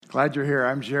Glad you're here.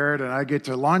 I'm Jared, and I get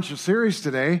to launch a series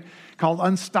today called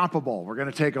Unstoppable. We're going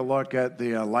to take a look at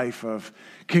the life of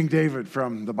King David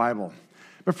from the Bible.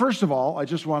 But first of all, I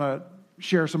just want to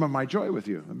share some of my joy with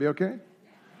you. That'd be okay?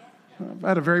 I've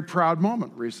had a very proud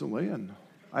moment recently, and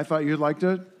I thought you'd like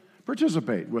to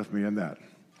participate with me in that.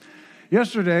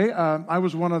 Yesterday, I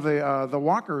was one of the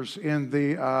walkers in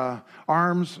the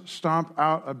Arms Stomp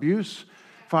Out Abuse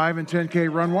 5 and 10K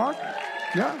run walk.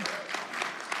 Yeah.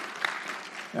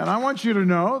 And I want you to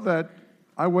know that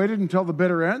I waited until the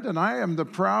bitter end, and I am the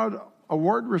proud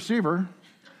award receiver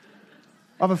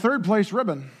of a third place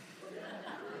ribbon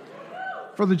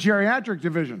for the geriatric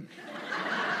division.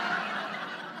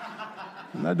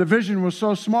 And that division was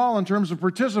so small in terms of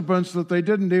participants that they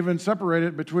didn't even separate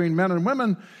it between men and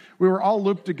women. We were all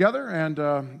looped together, and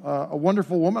a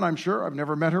wonderful woman, I'm sure. I've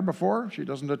never met her before. She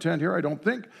doesn't attend here, I don't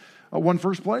think. Won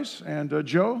first place, and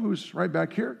Joe, who's right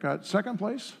back here, got second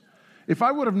place. If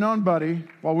I would have known, buddy,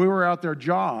 while we were out there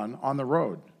jawing on the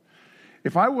road,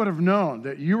 if I would have known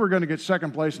that you were going to get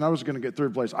second place and I was going to get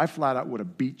third place, I flat out would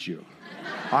have beat you.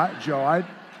 Joe,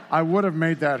 I would have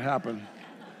made that happen.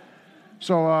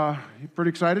 So, you pretty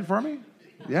excited for me?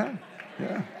 Yeah.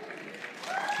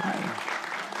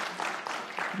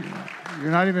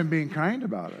 You're not even being kind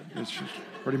about it. It's just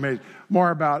pretty amazing. More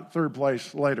about third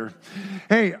place later.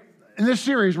 Hey, in this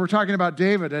series, we're talking about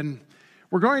David, and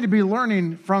we're going to be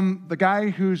learning from the guy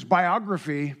whose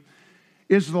biography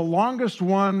is the longest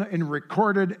one in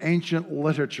recorded ancient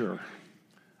literature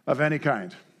of any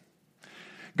kind.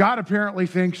 God apparently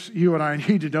thinks you and I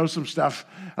need to know some stuff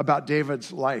about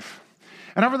David's life.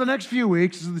 And over the next few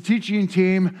weeks, as the teaching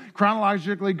team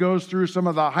chronologically goes through some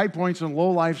of the high points and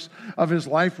lowlights of his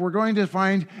life, we're going to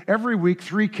find every week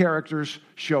 3 characters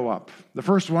show up. The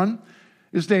first one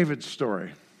is David's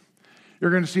story. You're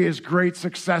going to see his great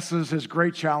successes, his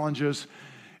great challenges,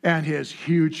 and his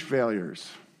huge failures.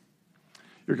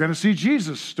 You're going to see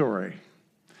Jesus' story.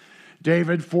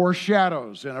 David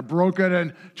foreshadows in a broken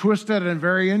and twisted and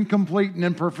very incomplete and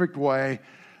imperfect way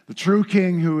the true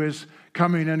king who is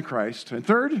coming in Christ. And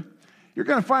third, you're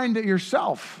going to find it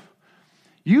yourself.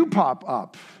 You pop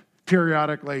up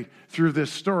periodically through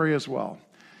this story as well,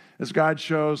 as God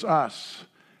shows us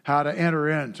how to enter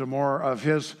into more of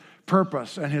his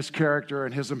purpose and his character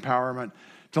and his empowerment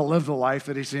to live the life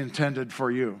that he's intended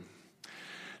for you.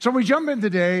 So we jump in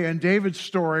today in David's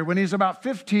story when he's about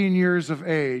 15 years of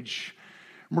age.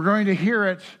 We're going to hear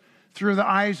it through the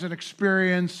eyes and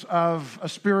experience of a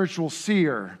spiritual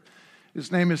seer.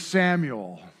 His name is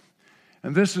Samuel.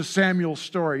 And this is Samuel's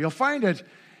story. You'll find it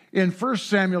in 1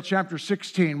 Samuel chapter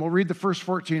 16. We'll read the first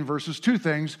 14 verses. 2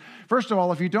 things. First of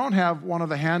all, if you don't have one of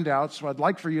the handouts, I'd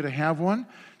like for you to have one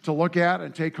to look at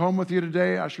and take home with you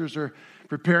today. Ushers are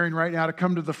preparing right now to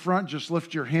come to the front. Just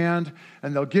lift your hand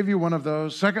and they'll give you one of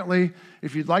those. Secondly,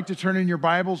 if you'd like to turn in your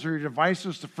Bibles or your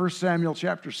devices to 1 Samuel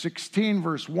chapter 16,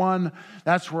 verse 1,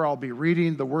 that's where I'll be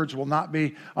reading. The words will not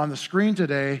be on the screen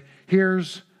today.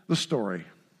 Here's the story.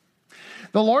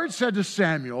 The Lord said to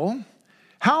Samuel,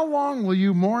 "How long will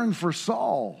you mourn for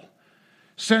Saul,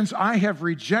 since I have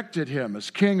rejected him as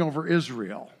king over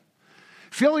Israel?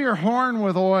 Fill your horn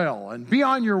with oil and be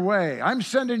on your way. I'm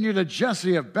sending you to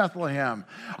Jesse of Bethlehem.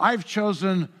 I've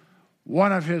chosen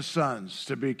one of his sons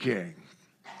to be king."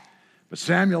 But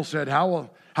Samuel said, How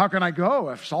can I go?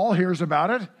 If Saul hears about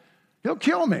it, he'll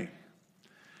kill me.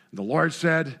 The Lord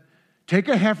said, "Take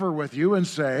a heifer with you and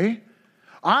say,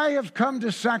 'I have come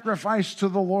to sacrifice to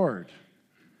the Lord.'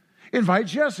 Invite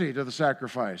Jesse to the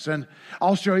sacrifice, and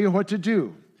I'll show you what to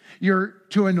do. You're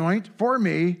to anoint for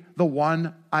me the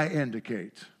one I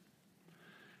indicate."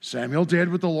 Samuel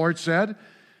did what the Lord said,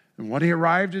 and when he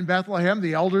arrived in Bethlehem,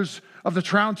 the elders of the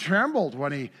town trembled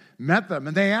when he met them,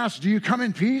 and they asked, "Do you come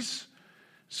in peace?"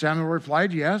 Samuel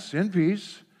replied, "Yes, in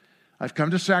peace. I've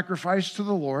come to sacrifice to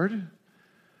the Lord.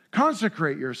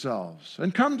 Consecrate yourselves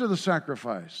and come to the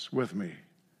sacrifice with me."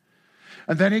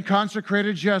 And then he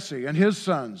consecrated Jesse and his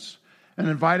sons and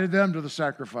invited them to the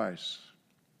sacrifice.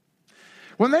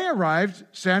 When they arrived,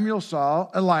 Samuel saw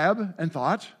Eliab and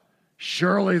thought,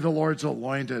 "Surely the Lord's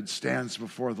anointed stands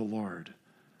before the Lord."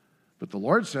 But the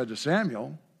Lord said to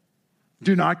Samuel,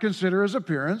 "Do not consider his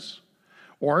appearance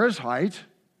or his height,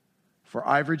 for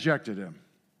I've rejected him.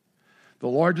 The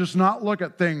Lord does not look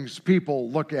at things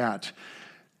people look at.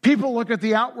 People look at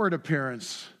the outward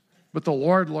appearance, but the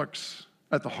Lord looks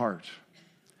at the heart."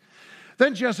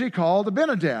 Then Jesse called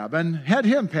Abinadab and had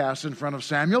him pass in front of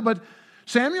Samuel, but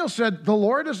Samuel said, "The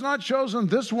Lord has not chosen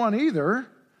this one either."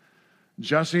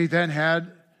 Jesse then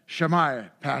had Shammah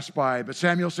pass by, but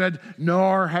Samuel said,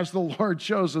 "Nor has the Lord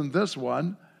chosen this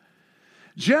one."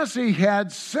 Jesse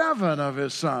had 7 of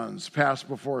his sons pass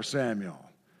before Samuel.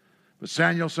 But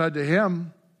Samuel said to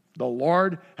him, the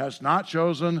Lord has not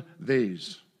chosen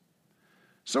these.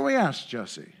 So he asked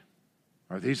Jesse,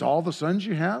 are these all the sons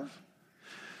you have?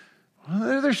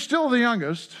 Well, they're still the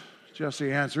youngest,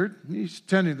 Jesse answered. He's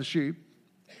tending the sheep.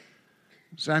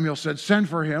 Samuel said, send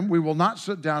for him. We will not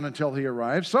sit down until he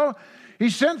arrives. So he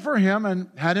sent for him and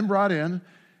had him brought in.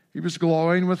 He was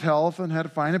glowing with health and had a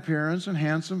fine appearance and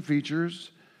handsome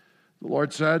features. The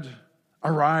Lord said,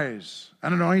 arise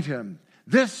and anoint him.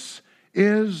 This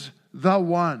is the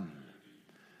one.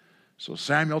 So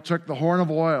Samuel took the horn of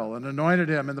oil and anointed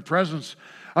him in the presence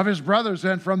of his brothers.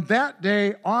 And from that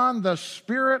day on, the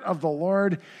Spirit of the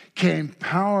Lord came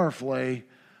powerfully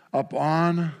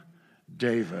upon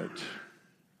David.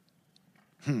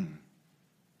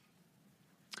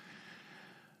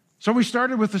 So we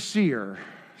started with the seer,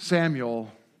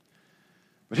 Samuel,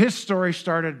 but his story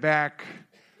started back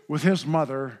with his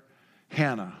mother,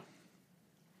 Hannah.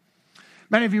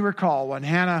 Many of you recall when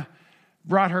Hannah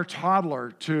brought her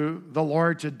toddler to the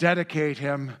Lord to dedicate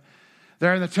him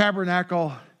there in the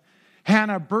tabernacle.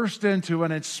 Hannah burst into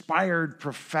an inspired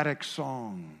prophetic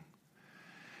song.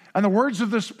 And the words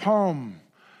of this poem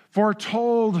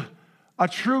foretold a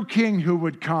true king who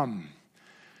would come,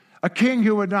 a king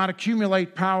who would not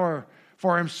accumulate power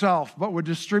for himself, but would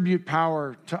distribute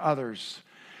power to others.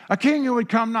 A king who would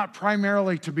come not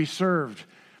primarily to be served,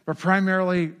 but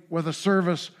primarily with a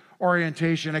service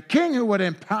orientation. A king who would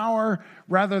empower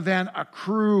rather than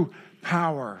accrue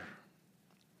power.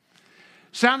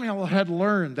 Samuel had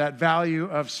learned that value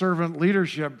of servant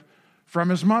leadership from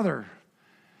his mother.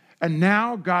 And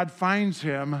now God finds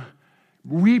him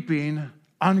weeping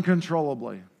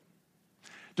uncontrollably,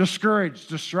 discouraged,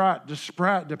 distraught,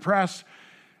 depressed,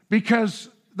 because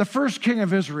the first king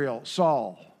of Israel,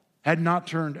 Saul, had not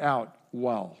turned out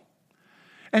well.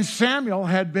 And Samuel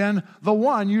had been the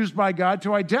one used by God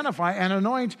to identify and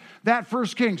anoint that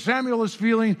first king. Samuel is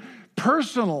feeling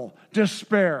personal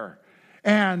despair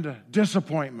and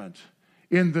disappointment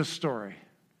in this story.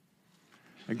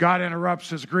 And God interrupts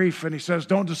his grief and he says,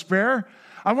 don't despair.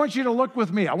 I want you to look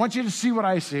with me. I want you to see what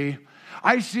I see.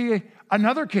 I see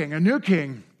another king, a new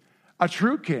king, a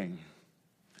true king.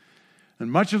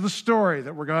 And much of the story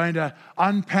that we're going to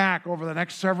unpack over the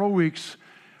next several weeks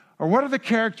are what are the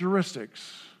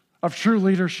characteristics of true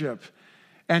leadership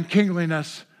and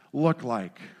kingliness look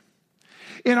like.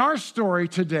 In our story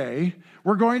today,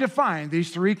 we're going to find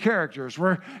these 3 characters.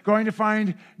 We're going to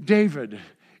find David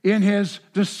in his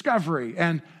discovery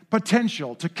and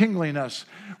potential to kingliness.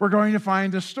 We're going to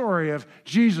find the story of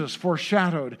Jesus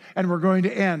foreshadowed, and we're going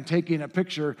to end taking a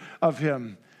picture of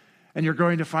him. And you're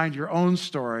going to find your own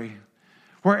story.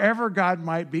 Wherever God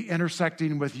might be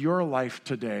intersecting with your life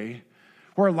today,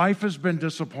 where life has been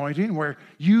disappointing, where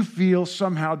you feel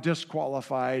somehow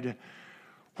disqualified,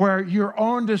 where your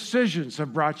own decisions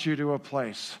have brought you to a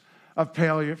place of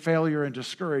failure and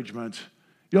discouragement,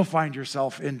 you'll find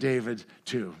yourself in David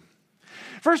too.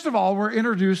 First of all, we're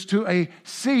introduced to a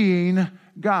seeing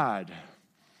God.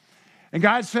 And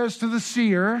God says to the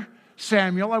seer,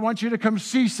 Samuel, I want you to come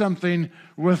see something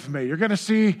with me. You're going to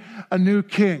see a new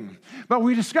king. But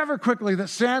we discover quickly that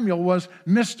Samuel was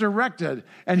misdirected,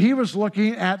 and he was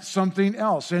looking at something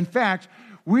else. In fact,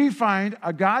 we find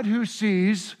a God who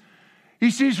sees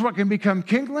what can become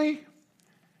kingly,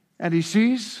 and he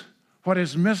sees what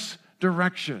is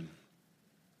misdirection.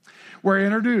 We're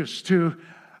introduced to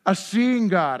a seeing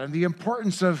God and the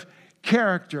importance of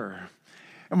character.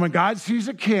 And when God sees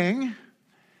a king,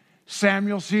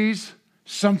 Samuel sees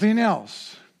something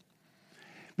else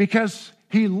because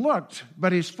he looked,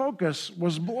 but his focus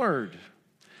was blurred.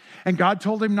 And God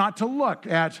told him not to look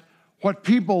at what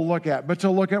people look at, but to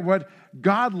look at what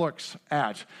God looks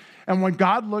at. And when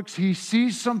God looks, he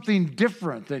sees something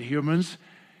different than humans.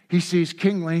 He sees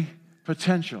kingly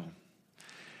potential.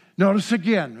 Notice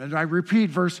again, and I repeat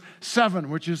verse 7,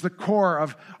 which is the core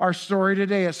of our story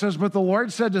today. It says, but the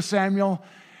Lord said to Samuel,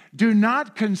 do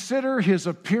not consider his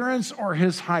appearance or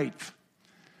his height,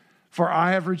 for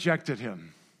I have rejected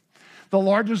him. The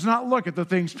Lord does not look at the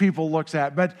things people look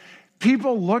at, but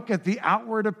people look at the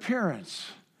outward appearance.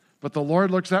 But the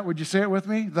Lord looks at, would you say it with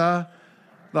me? The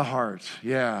heart.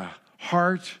 Yeah,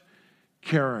 heart,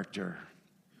 character.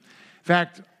 In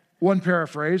fact, one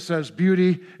paraphrase says,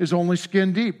 beauty is only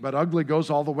skin deep, but ugly goes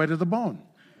all the way to the bone.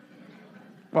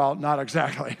 Well, not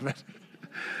exactly, but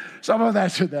some of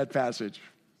that's in that passage.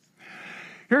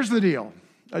 Here's the deal.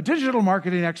 Digital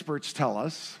marketing experts tell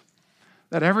us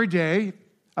that every day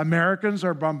Americans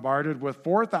are bombarded with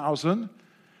 4,000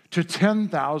 to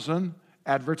 10,000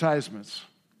 advertisements.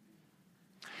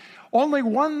 only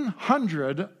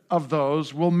 100 of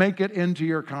those will make it into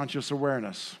your conscious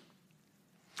awareness.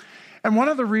 And one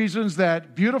of the reasons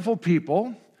that beautiful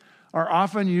people are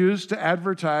often used to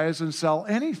advertise and sell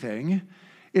anything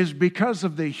is because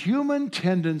of the human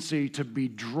tendency to be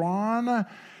drawn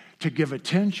to give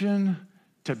attention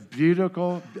to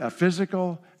beautiful,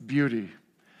 physical beauty.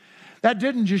 That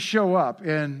didn't just show up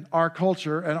in our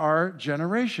culture and our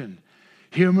generation.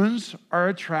 Humans are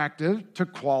attracted to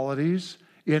qualities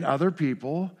in other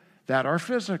people that are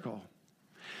physical.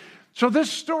 So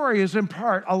this story is in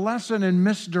part a lesson in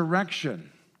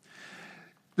misdirection.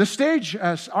 The stage,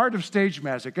 art of stage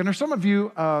magic, and are some of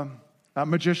you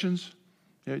magicians?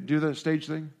 Do the stage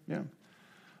thing? Yeah.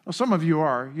 Well, some of you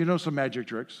are. You know some magic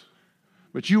tricks,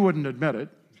 but you wouldn't admit it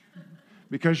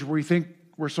because we think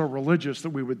we're so religious that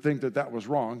we would think that that was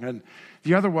wrong. And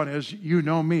the other one is, you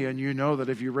know me, and you know that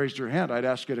if you raised your hand, I'd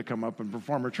ask you to come up and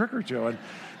perform a trick or two. And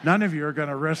none of you are going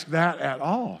to risk that at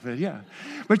all. But yeah.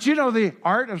 But you know, the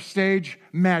art of stage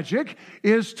magic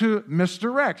is to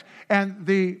misdirect. And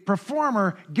the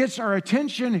performer gets our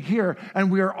attention here,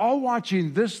 and we are all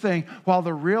watching this thing while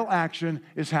the real action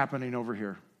is happening over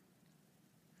here.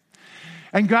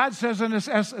 And God says in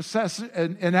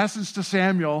essence to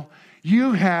Samuel,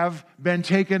 you have been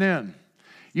taken in.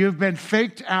 You've been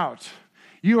faked out.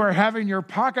 You are having your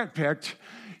pocket picked.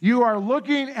 You are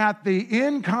looking at the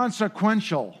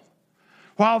inconsequential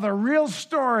while the real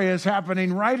story is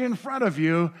happening right in front of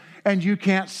you and you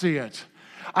can't see it.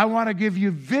 I want to give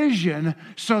you vision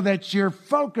so that your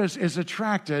focus is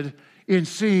attracted in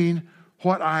seeing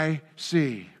what I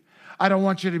see. I don't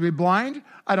want you to be blind.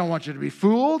 I don't want you to be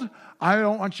fooled. I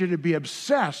don't want you to be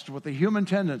obsessed with the human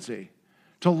tendency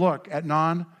to look at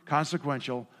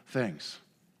non-consequential things.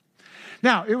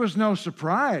 Now, it was no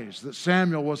surprise that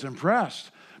Samuel was impressed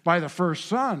by the first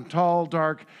son, tall,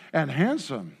 dark, and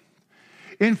handsome.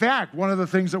 In fact, one of the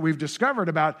things that we've discovered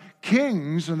about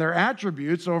kings and their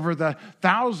attributes over the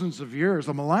thousands of years,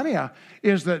 the millennia,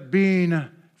 is that being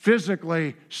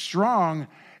physically strong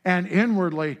and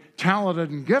inwardly talented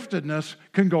and giftedness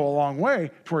can go a long way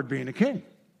toward being a king.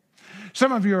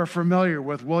 Some of you are familiar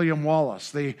with William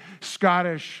Wallace, the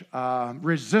Scottish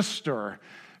resistor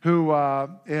who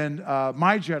in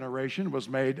my generation was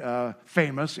made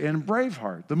famous in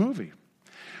Braveheart, the movie.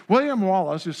 William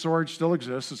Wallace, his sword still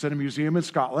exists, it's in a museum in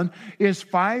Scotland, is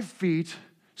 5 feet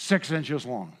 6 inches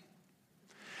long.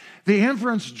 The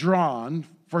inference drawn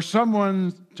for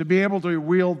someone to be able to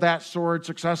wield that sword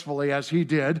successfully as he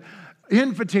did,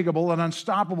 infatigable and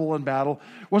unstoppable in battle,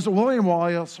 was that William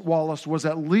Wallace was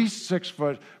at least 6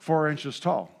 foot 4 inches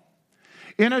tall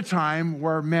in a time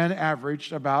where men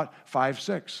averaged about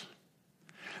 5'6".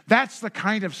 That's the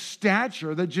kind of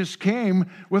stature that just came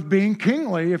with being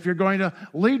kingly if you're going to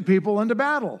lead people into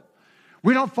battle.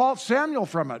 We don't fault Samuel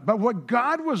from it, but what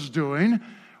God was doing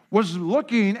was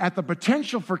looking at the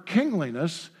potential for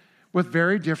kingliness with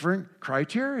very different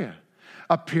criteria.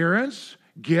 Appearance,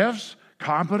 gifts,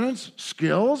 competence,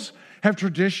 skills have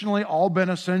traditionally all been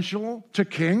essential to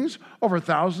kings over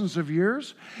thousands of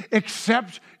years,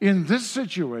 except in this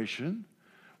situation,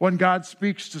 when God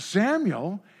speaks to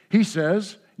Samuel, he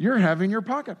says, you're having your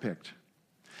pocket picked.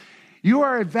 You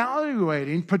are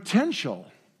evaluating potential,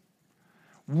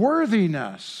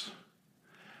 worthiness,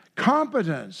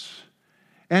 competence,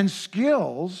 and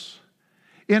skills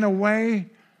in a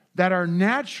way that are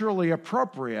naturally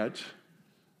appropriate,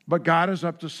 but God is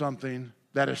up to something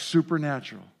that is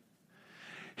supernatural.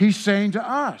 He's saying to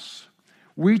us,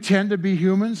 we tend to be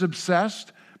humans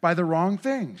obsessed by the wrong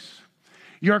things.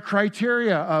 Your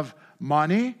criteria of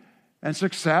money and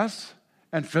success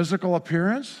and physical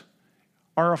appearance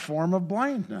are a form of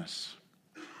blindness.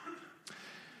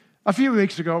 A few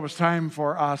weeks ago, it was time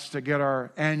for us to get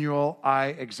our annual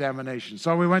eye examination.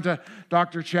 So we went to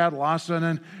Dr. Chad Lawson,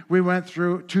 and we went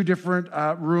through 2 different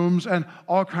rooms and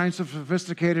all kinds of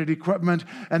sophisticated equipment.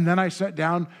 And then I sat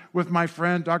down with my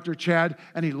friend, Dr. Chad,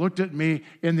 and he looked at me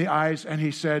in the eyes, and he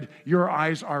said, your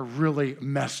eyes are really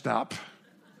messed up.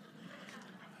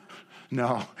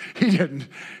 No, he didn't.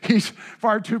 He's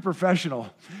far too professional.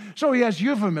 So he has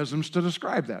euphemisms to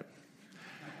describe that.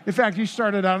 In fact, he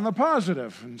started out on the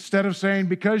positive. Instead of saying,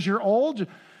 because you're old,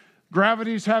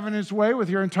 gravity's having its way with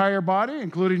your entire body,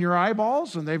 including your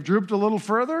eyeballs, and they've drooped a little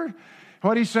further,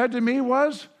 what he said to me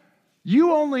was,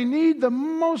 you only need the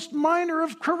most minor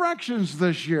of corrections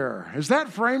this year. Is that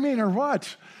framing or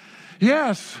what?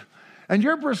 Yes. And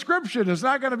your prescription is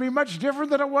not going to be much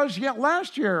different than it was yet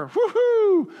last year.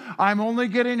 Woohoo! I'm only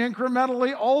getting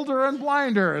incrementally older and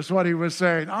blinder, is what he was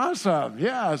saying. Awesome.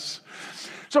 Yes.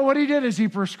 So what he did is he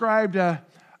prescribed a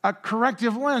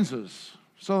corrective lenses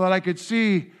so that I could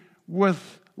see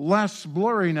with less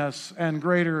blurriness and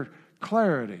greater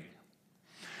clarity.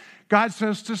 God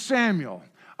says to Samuel,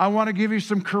 I want to give you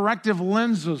some corrective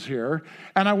lenses here,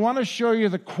 and I want to show you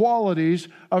the qualities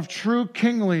of true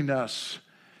kingliness,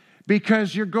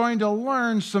 because you're going to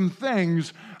learn some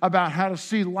things about how to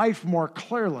see life more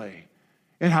clearly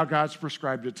and how God's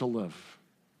prescribed it to live.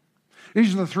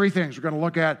 These are the three things we're going to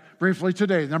look at briefly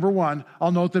today. Number one,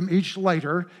 I'll note them each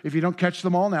later if you don't catch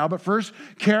them all now. But first,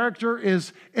 character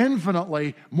is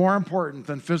infinitely more important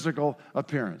than physical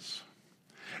appearance.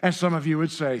 And some of you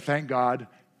would say, thank God,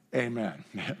 amen.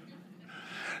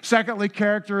 Secondly,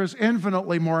 character is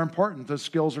infinitely more important than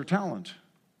skills or talent.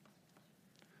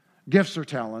 Gifts or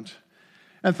talent.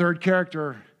 And third,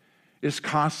 character is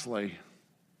costly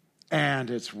and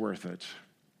it's worth it.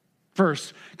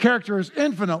 First, character is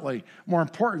infinitely more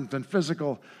important than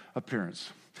physical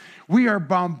appearance. We are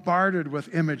bombarded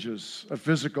with images of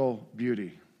physical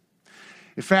beauty.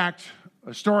 In fact,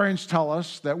 historians tell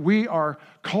us that we are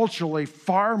culturally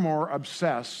far more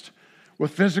obsessed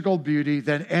with physical beauty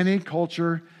than any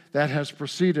culture that has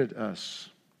preceded us.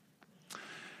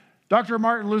 Dr.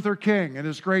 Martin Luther King, in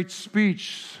his great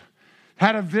speech,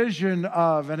 had a vision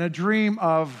of and a dream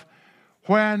of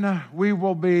when we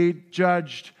will be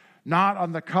judged not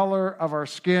on the color of our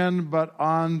skin, but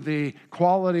on the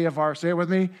quality of our, say it with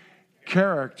me,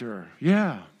 character.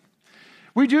 Yeah.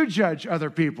 We do judge other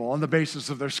people on the basis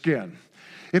of their skin.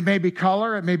 It may be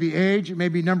color, it may be age, it may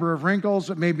be number of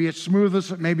wrinkles, it may be its smoothness,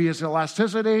 it may be its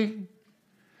elasticity,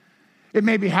 it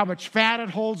may be how much fat it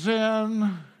holds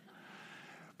in.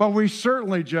 But we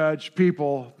certainly judge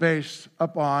people based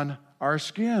upon our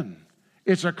skin.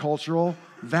 It's a cultural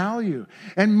value.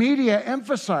 And media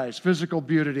emphasize physical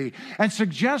beauty and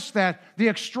suggest that the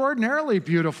extraordinarily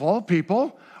beautiful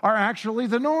people are actually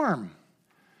the norm.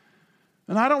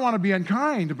 And I don't want to be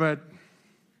unkind, but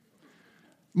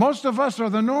most of us are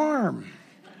the norm.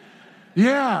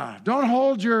 Yeah, don't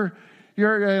hold your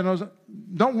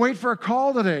don't wait for a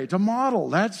call today to model.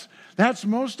 That's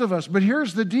most of us. But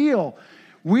here's the deal.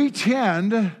 We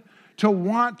tend to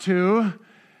want to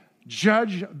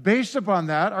judge based upon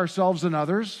that ourselves and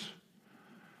others.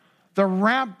 The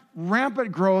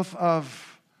rampant growth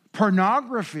of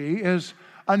pornography is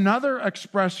another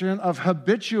expression of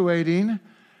habituating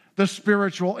the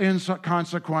spiritual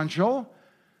inconsequential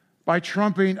by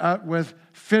trumping up with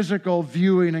physical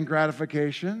viewing and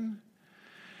gratification.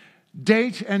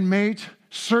 Date and mate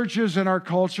searches in our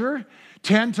culture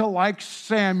tend to, like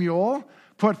Samuel,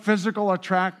 put physical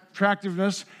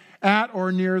attractiveness at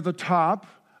or near the top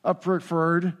a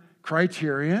preferred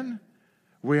criterion.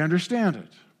 We understand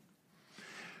it.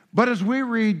 But as we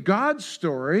read God's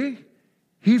story,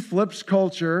 he flips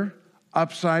culture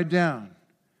upside down.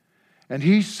 And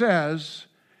he says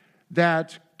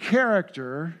that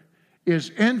character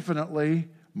is infinitely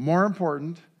more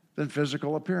important than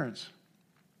physical appearance.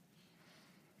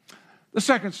 The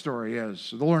second story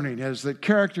is, the learning is that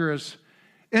character is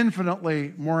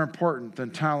infinitely more important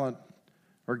than talent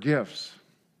or gifts.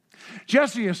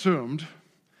 Jesse assumed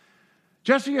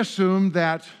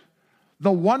that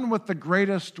the one with the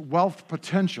greatest wealth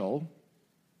potential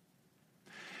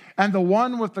and the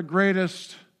one with the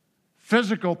greatest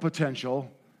physical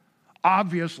potential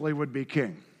obviously would be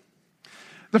king.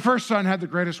 The first son had the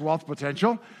greatest wealth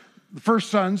potential. The first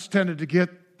sons tended to get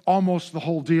almost the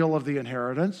whole deal of the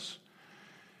inheritance.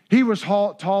 He was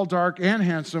tall, dark, and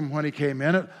handsome when he came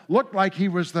in. It looked like he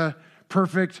was the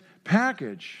perfect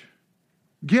package.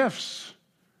 Gifts,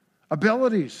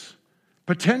 abilities,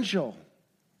 potential.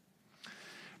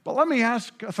 But let me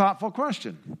ask a thoughtful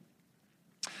question.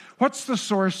 What's the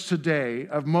source today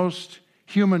of most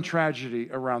human tragedy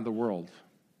around the world?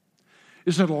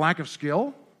 Is it a lack of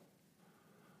skill?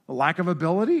 A lack of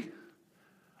ability?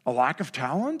 A lack of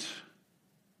talent?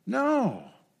 No.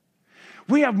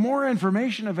 We have more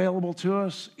information available to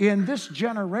us in this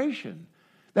generation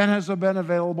than has been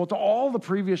available to all the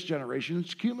previous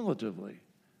generations cumulatively.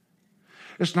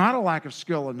 It's not a lack of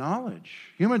skill and knowledge.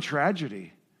 Human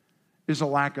tragedy is a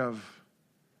lack of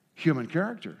human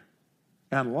character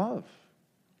and love.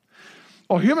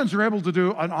 Well, humans are able to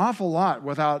do an awful lot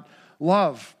without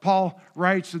love. Paul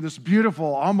writes in this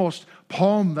beautiful, almost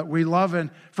poem that we love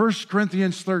in 1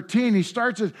 Corinthians 13. He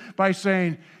starts it by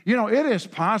saying, it is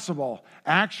possible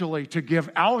actually to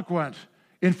give eloquent,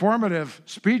 informative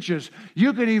speeches.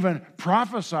 You can even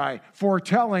prophesy,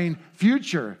 foretelling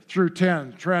future through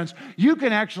 10 trends. You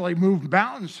can actually move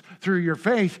mountains through your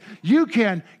faith. You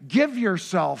can give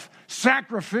yourself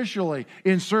sacrificially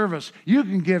in service. You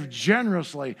can give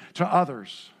generously to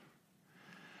others.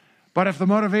 But if the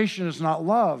motivation is not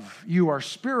love, you are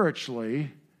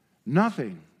spiritually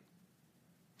nothing.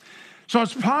 So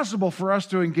it's possible for us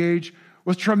to engage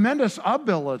with tremendous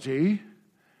ability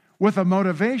with a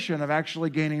motivation of actually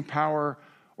gaining power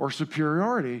or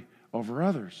superiority over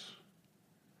others.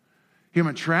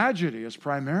 Human tragedy is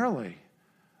primarily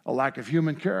a lack of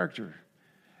human character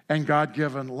and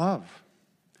God-given love.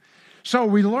 So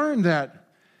we learn that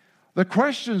the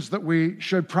questions that we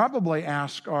should probably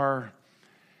ask are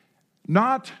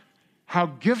not how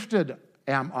gifted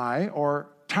am I, or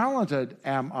talented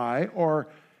am I, or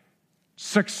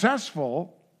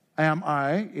successful am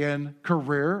I in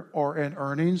career or in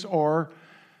earnings, or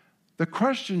the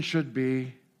question should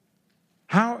be,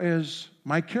 how is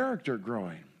my character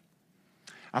growing?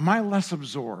 Am I less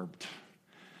absorbed?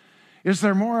 Is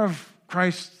there more of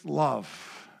Christ's love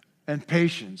and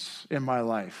patience in my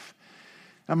life?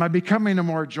 Am I becoming a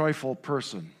more joyful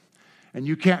person? And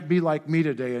you can't be like me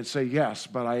today and say yes,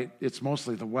 but it's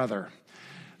mostly the weather.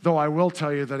 Though I will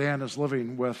tell you that Ann is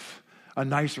living with a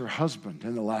nicer husband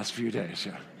in the last few days.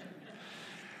 Yeah.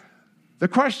 The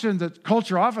question that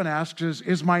culture often asks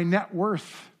is my net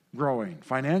worth growing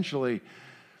financially?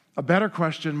 A better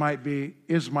question might be,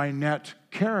 is my net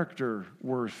character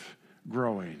worth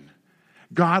growing?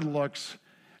 God looks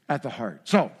at the heart.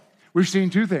 So, we've seen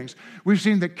two things. We've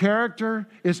seen that character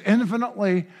is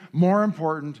infinitely more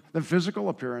important than physical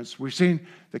appearance. We've seen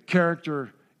that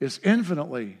character is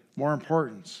infinitely more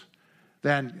important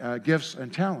than gifts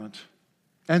and talent.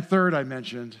 And third, I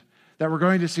mentioned that we're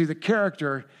going to see that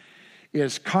character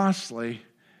is costly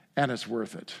and it's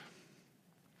worth it.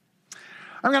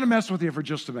 I'm going to mess with you for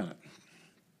just a minute.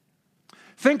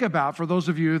 Think about, for those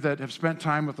of you that have spent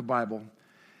time with the Bible,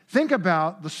 think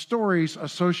about the stories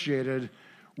associated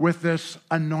with this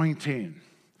anointing,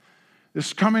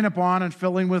 this coming upon and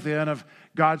filling within of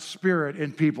God's Spirit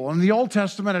in people. In the Old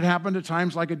Testament, it happened at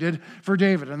times like it did for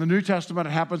David. In the New Testament,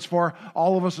 it happens for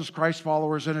all of us as Christ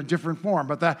followers in a different form,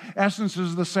 but the essence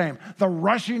is the same. The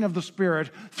rushing of the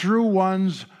Spirit through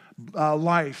one's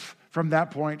life from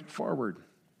that point forward.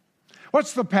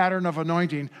 What's the pattern of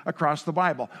anointing across the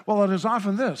Bible? Well, it is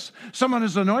often this. Someone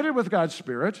is anointed with God's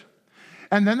Spirit,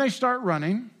 and then they start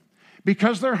running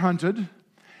because they're hunted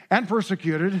and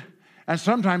persecuted and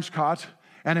sometimes caught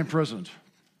and imprisoned.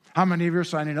 How many of you are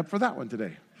signing up for that one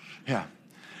today? Yeah.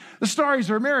 The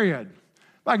stories are myriad.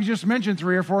 I could just mention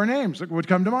 3 or 4 names that would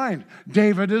come to mind.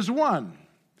 David is one.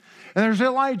 And there's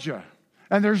Elijah.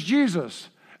 And there's Jesus.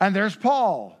 And there's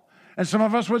Paul. And some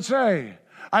of us would say,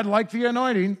 I'd like the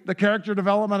anointing, the character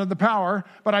development, and the power,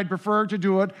 but I'd prefer to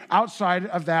do it outside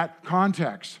of that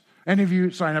context. Any of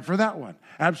you sign up for that one?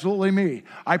 Absolutely me.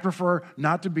 I prefer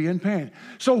not to be in pain.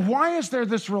 So why is there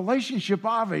this relationship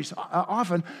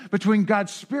often between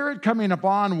God's Spirit coming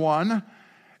upon one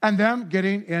and them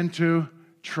getting into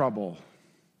trouble?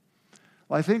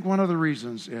 Well, I think one of the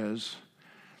reasons is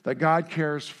that God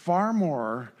cares far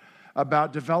more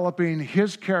about developing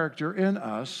His character in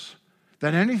us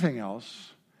than anything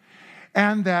else,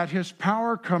 and that His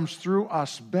power comes through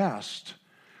us best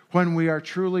when we are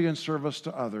truly in service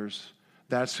to others.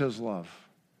 That's His love.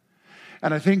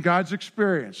 And I think God's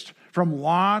experienced from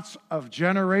lots of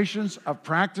generations of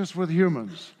practice with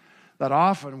humans that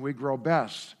often we grow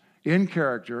best in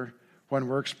character when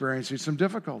we're experiencing some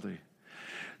difficulty.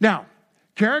 Now,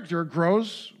 character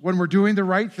grows when we're doing the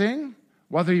right thing,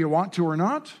 whether you want to or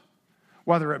not,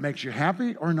 whether it makes you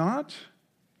happy or not.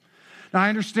 Now, I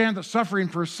understand that suffering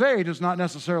per se does not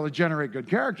necessarily generate good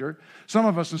character. Some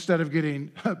of us, instead of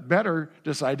getting better,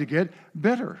 decide to get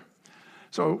bitter.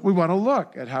 So we want to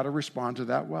look at how to respond to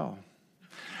that well.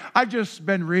 I've just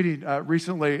been reading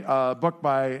recently a book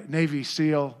by Navy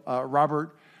SEAL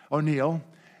Robert O'Neill,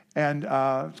 and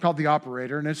it's called The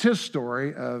Operator, and it's his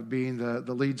story of being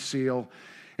the lead SEAL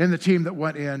in the team that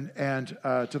went in and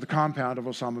to the compound of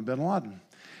Osama bin Laden.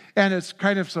 And it's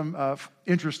kind of some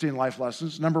interesting life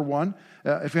lessons. Number one,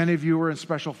 if any of you were in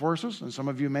Special Forces, and some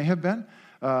of you may have been,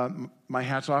 my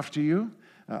hat's off to you.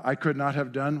 I could not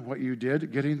have done what you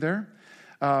did getting there.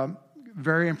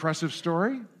 Very impressive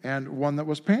story, and one that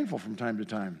was painful from time to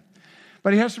time.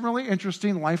 But he has some really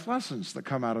interesting life lessons that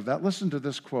come out of that. Listen to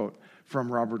this quote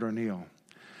from Robert O'Neill.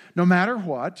 No matter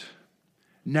what,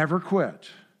 never quit.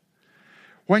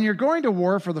 When you're going to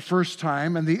war for the first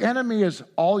time and the enemy is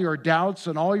all your doubts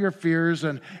and all your fears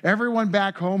and everyone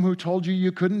back home who told you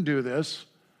you couldn't do this,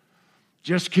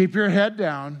 just keep your head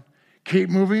down, keep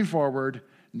moving forward,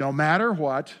 no matter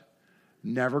what,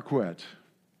 never quit.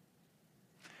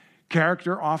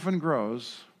 Character often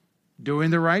grows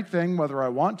doing the right thing, whether I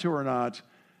want to or not,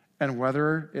 and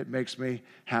whether it makes me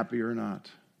happy or not.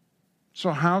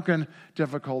 So how can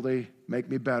difficulty make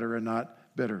me better and not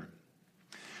bitter?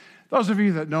 Those of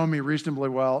you that know me reasonably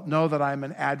well know that I'm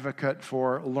an advocate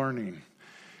for learning.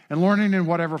 And learning in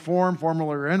whatever form,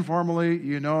 formally or informally,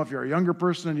 you know, if you're a younger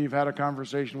person and you've had a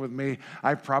conversation with me,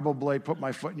 I probably put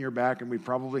my foot in your back and we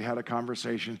probably had a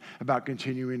conversation about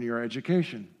continuing your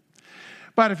education.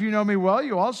 But if you know me well,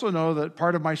 you also know that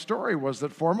part of my story was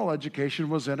that formal education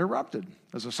was interrupted.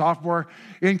 As a sophomore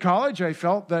in college, I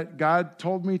felt that God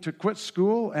told me to quit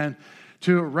school and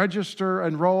to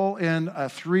enroll in a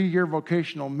 3-year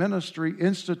vocational ministry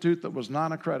institute that was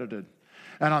non-accredited.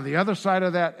 And on the other side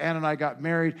of that, Ann and I got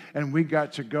married, and we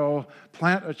got to go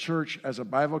plant a church as a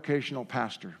bivocational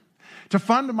pastor. To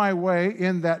fund my way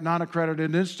in that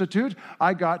non-accredited institute,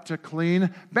 I got to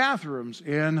clean bathrooms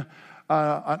in an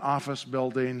office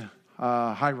building,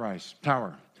 high-rise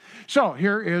tower. So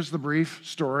here is the brief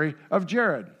story of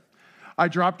Jared. I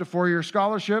dropped a 4-year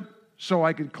scholarship so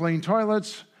I could clean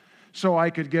toilets, so I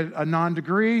could get a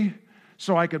non-degree,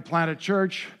 so I could plant a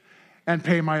church and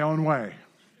pay my own way.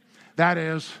 That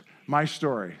is my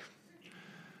story.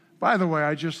 By the way,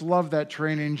 I just love that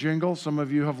training jingle. Some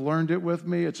of you have learned it with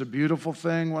me. It's a beautiful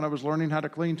thing when I was learning how to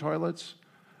clean toilets.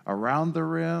 Around the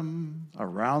rim,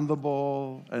 around the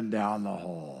bowl, and down the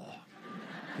hole.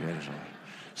 Beautiful.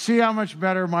 See how much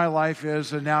better my life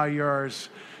is and now yours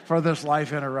for this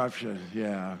life interruption.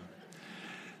 Yeah.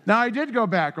 Now, I did go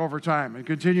back over time and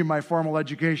continue my formal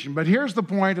education, but here's the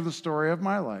point of the story of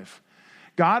my life.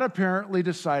 God apparently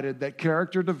decided that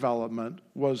character development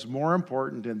was more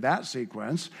important in that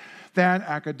sequence than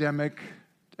academic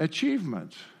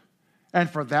achievement. And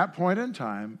for that point in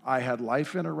time, I had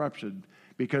life interrupted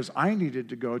because I needed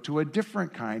to go to a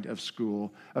different kind of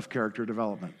school of character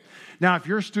development. Now, if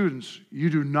you're students, you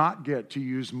do not get to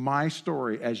use my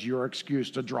story as your excuse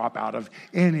to drop out of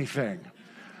anything.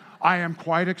 I am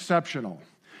quite exceptional.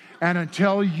 And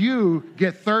until you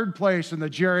get 3rd place in the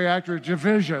geriatric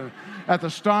division at the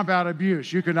Stomp Out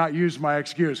Abuse, you cannot use my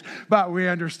excuse. But we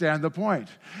understand the point.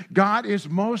 God is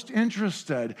most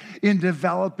interested in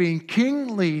developing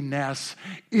kingliness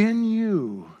in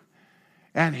you.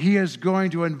 And He is going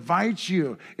to invite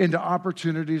you into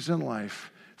opportunities in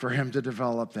life for Him to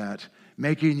develop that,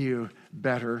 making you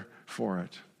better for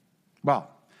it. Well,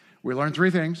 we learned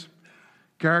 3 things.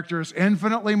 Character is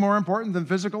infinitely more important than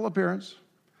physical appearance.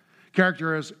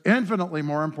 Character is infinitely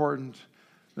more important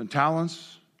than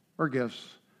talents or gifts.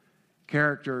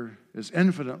 Character is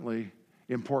infinitely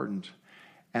important,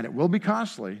 and it will be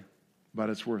costly, but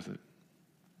it's worth it.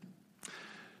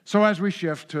 So as we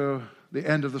shift to the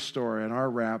end of the story and our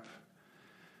wrap,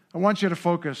 I want you to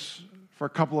focus for a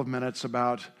couple of minutes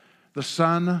about the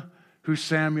son who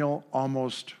Samuel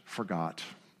almost forgot.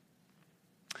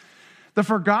 The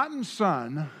forgotten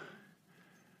son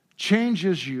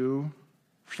changes you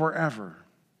forever.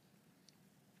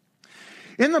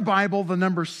 In the Bible, the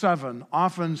number 7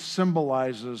 often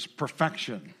symbolizes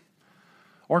perfection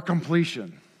or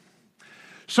completion.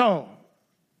 So,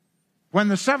 when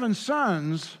the 7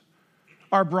 sons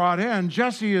are brought in,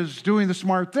 Jesse is doing the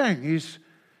smart thing. He's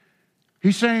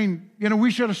saying,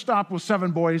 we should have stopped with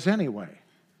 7 boys anyway.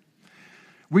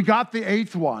 We got the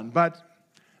 8th one, but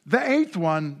the 8th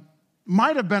one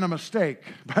might have been a mistake,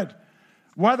 but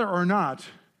whether or not,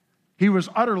 he was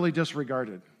utterly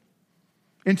disregarded,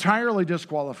 entirely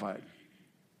disqualified.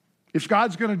 If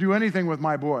God's going to do anything with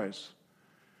my boys,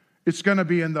 it's going to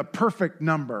be in the perfect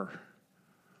number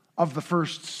of the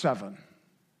first 7.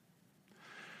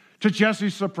 To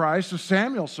Jesse's surprise, to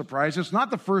Samuel's surprise, it's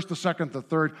not the 1st, the 2nd, the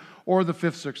 3rd, or the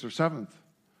 5th, 6th, or 7th.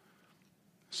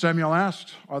 Samuel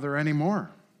asked, are there any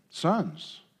more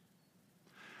sons?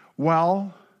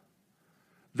 Well,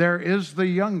 there is the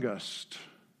youngest.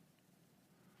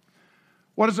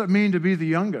 What does it mean to be the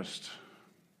youngest?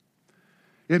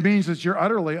 It means that you're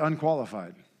utterly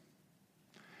unqualified.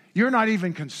 You're not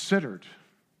even considered.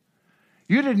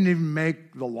 You didn't even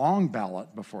make the long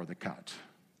ballot before the cut.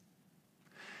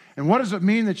 And what does it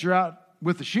mean that you're out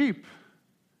with the sheep?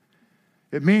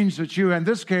 It means that you, in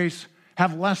this case,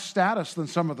 have less status than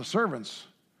some of the servants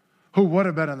who would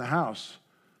have been in the house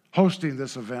hosting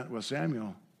this event with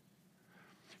Samuel.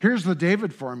 Here's the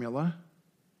David formula.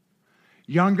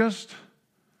 Youngest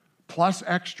plus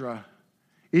extra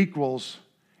equals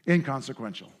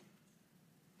inconsequential.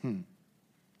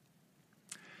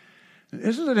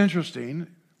 Isn't it interesting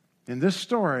in this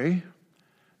story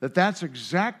that that's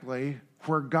exactly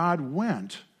where God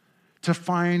went to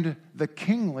find the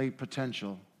kingly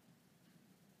potential?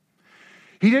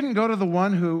 He didn't go to the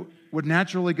one who would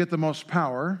naturally get the most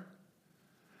power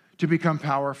to become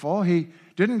powerful. He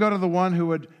didn't go to the one who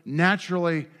would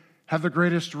naturally have the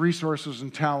greatest resources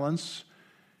and talents.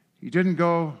 He didn't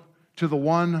go to the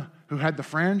one who had the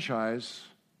franchise.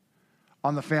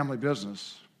 on the family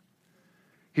business.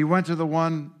 He went to the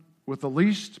one with the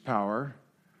least power,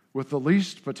 with the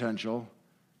least potential,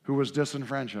 who was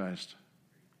disenfranchised.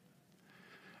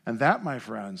 And that, my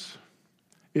friends,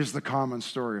 is the common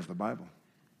story of the Bible.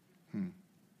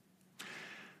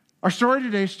 Our story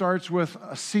today starts with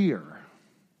a seer,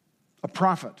 a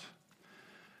prophet,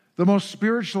 the most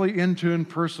spiritually in tune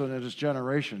person in his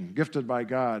generation, gifted by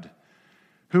God,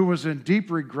 who was in deep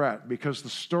regret because the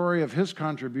story of his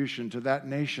contribution to that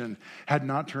nation had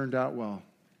not turned out well.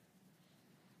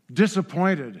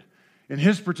 Disappointed in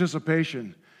his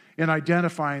participation in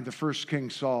identifying the first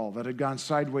King Saul that had gone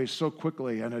sideways so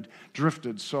quickly and had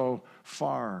drifted so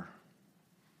far.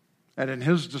 And in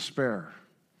his despair,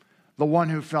 the one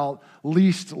who felt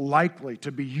least likely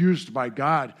to be used by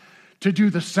God to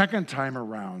do the second time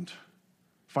around,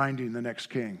 finding the next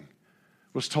king,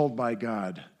 was told by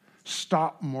God,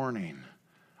 "Stop mourning.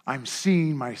 I'm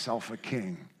seeing myself a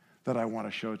king that I want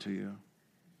to show to you."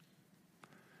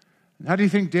 And how do you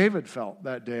think David felt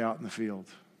that day out in the field?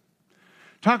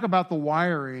 Talk about the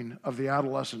wiring of the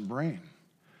adolescent brain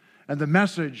and the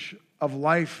message of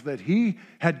life that he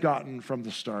had gotten from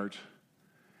the start.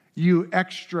 You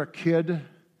extra kid,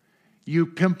 you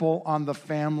pimple on the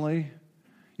family,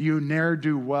 you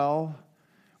ne'er-do-well,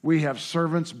 we have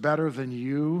servants better than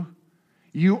you.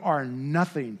 You are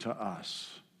nothing to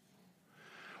us.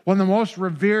 When the most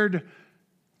revered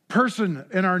person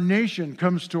in our nation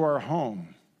comes to our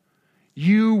home,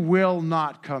 you will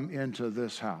not come into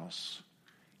this house.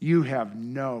 You have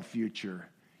no future.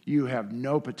 You have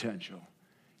no potential.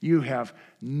 You have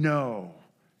no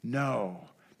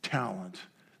talent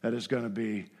that is going to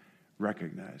be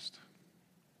recognized.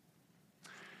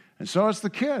 And so it's the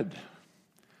kid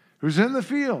who's in the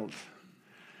field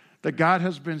that God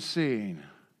has been seeing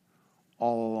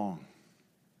all along.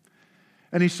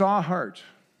 And he saw a heart.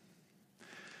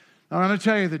 Now, I'm going to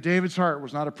tell you that David's heart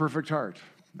was not a perfect heart.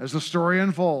 As the story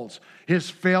unfolds, his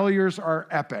failures are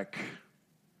epic,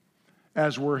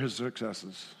 as were his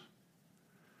successes.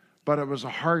 But it was a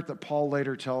heart that Paul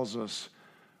later tells us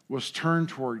was turned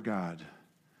toward God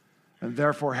and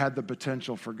therefore had the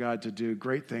potential for God to do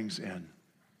great things in.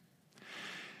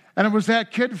 And it was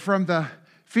that kid from the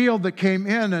field that came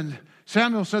in, and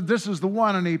Samuel said, "This is the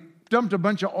one," and he dumped a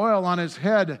bunch of oil on his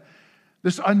head,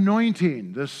 this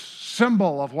anointing, this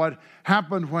symbol of what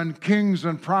happened when kings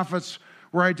and prophets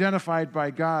were identified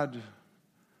by God.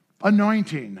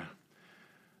 Anointing.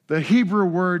 The Hebrew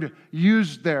word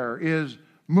used there is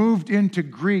moved into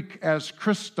Greek as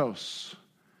Christos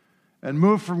and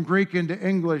moved from Greek into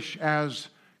English as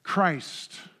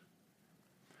Christ.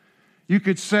 You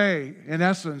could say, in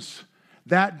essence,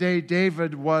 that day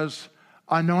David was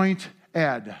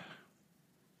anointed.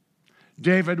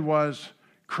 David was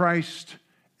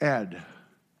Christ-ed.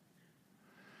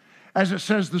 As it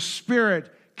says, the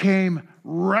Spirit came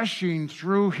rushing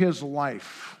through his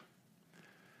life,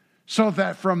 so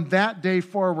that from that day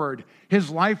forward, his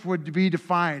life would be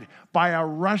defined by a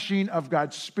rushing of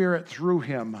God's Spirit through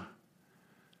him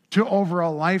to, over a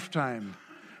lifetime,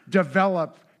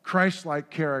 develop Christ-like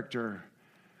character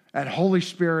and Holy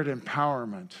Spirit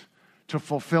empowerment to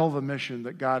fulfill the mission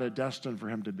that God had destined for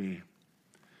him to be.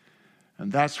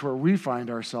 And that's where we find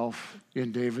ourselves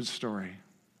in David's story.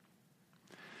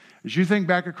 As you think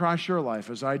back across your life,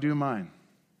 as I do mine,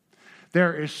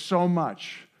 there is so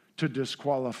much to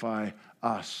disqualify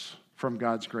us from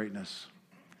God's greatness.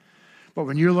 But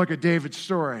when you look at David's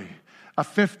story, a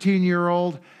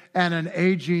 15-year-old and an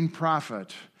aging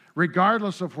prophet,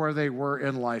 regardless of where they were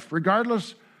in life,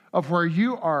 regardless of where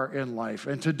you are in life.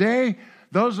 And today,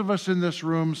 those of us in this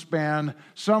room span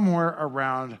somewhere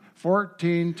around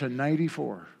 14 to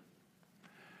 94.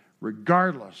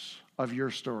 Regardless of your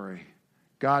story,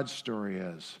 God's story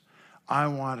is, I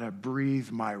want to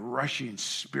breathe my rushing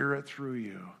Spirit through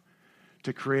you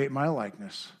to create my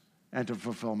likeness and to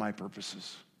fulfill my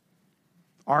purposes.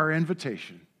 Our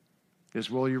invitation is,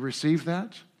 will you receive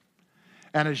that?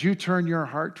 And as you turn your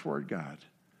heart toward God,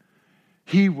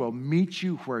 He will meet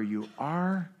you where you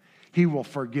are. He will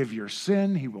forgive your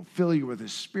sin. He will fill you with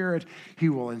His Spirit. He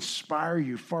will inspire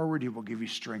you forward. He will give you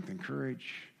strength and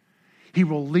courage. He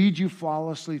will lead you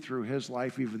flawlessly through His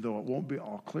life, even though it won't be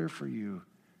all clear for you.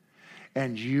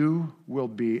 And you will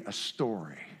be a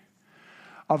story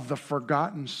of the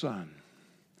forgotten son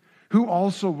who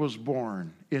also was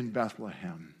born in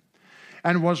Bethlehem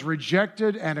and was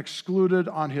rejected and excluded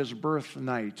on his birth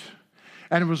night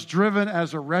and was driven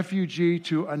as a refugee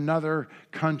to another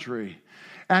country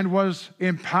and was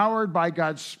empowered by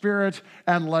God's Spirit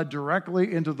and led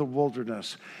directly into the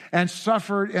wilderness and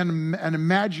suffered an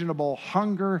unimaginable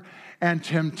hunger and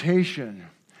temptation.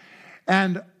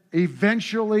 And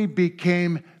eventually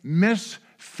became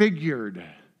misfigured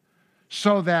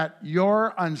so that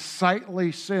your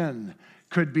unsightly sin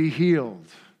could be healed.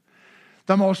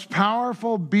 The most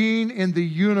powerful being in the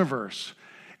universe,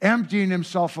 emptying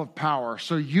himself of power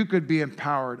so you could be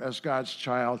empowered as God's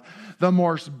child. The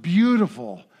most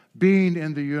beautiful being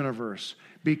in the universe,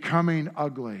 becoming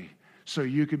ugly so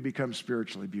you could become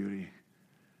spiritually beauty.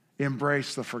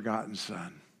 Embrace the forgotten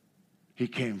Son. He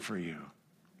came for you.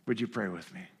 Would you pray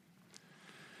with me?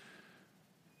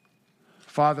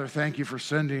 Father, thank you for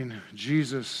sending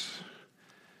Jesus.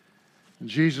 And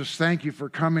Jesus, thank you for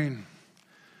coming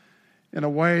in a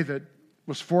way that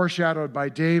was foreshadowed by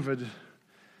David,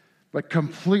 but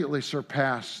completely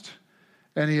surpassed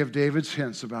any of David's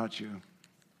hints about you.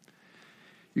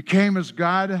 You came as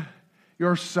God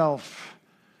yourself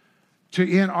to,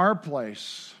 in our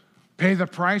place, pay the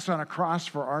price on a cross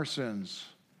for our sins,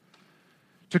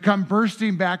 to come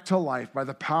bursting back to life by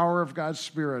the power of God's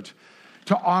Spirit,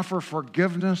 to offer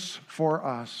forgiveness for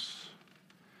us.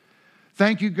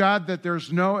 Thank you, God, that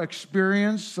there's no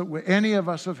experience that any of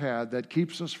us have had that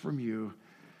keeps us from you.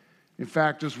 In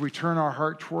fact, as we turn our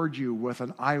heart toward you with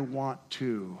an I want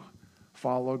to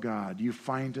follow God, you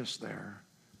find us there.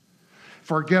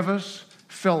 Forgive us,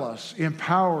 fill us,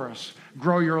 empower us,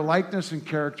 grow your likeness and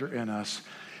character in us.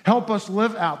 Help us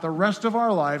live out the rest of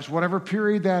our lives, whatever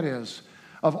period that is,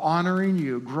 of honoring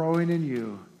you, growing in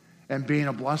you, and being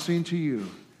a blessing to you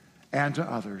and to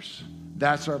others.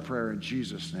 That's our prayer in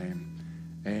Jesus' name.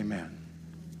 Amen.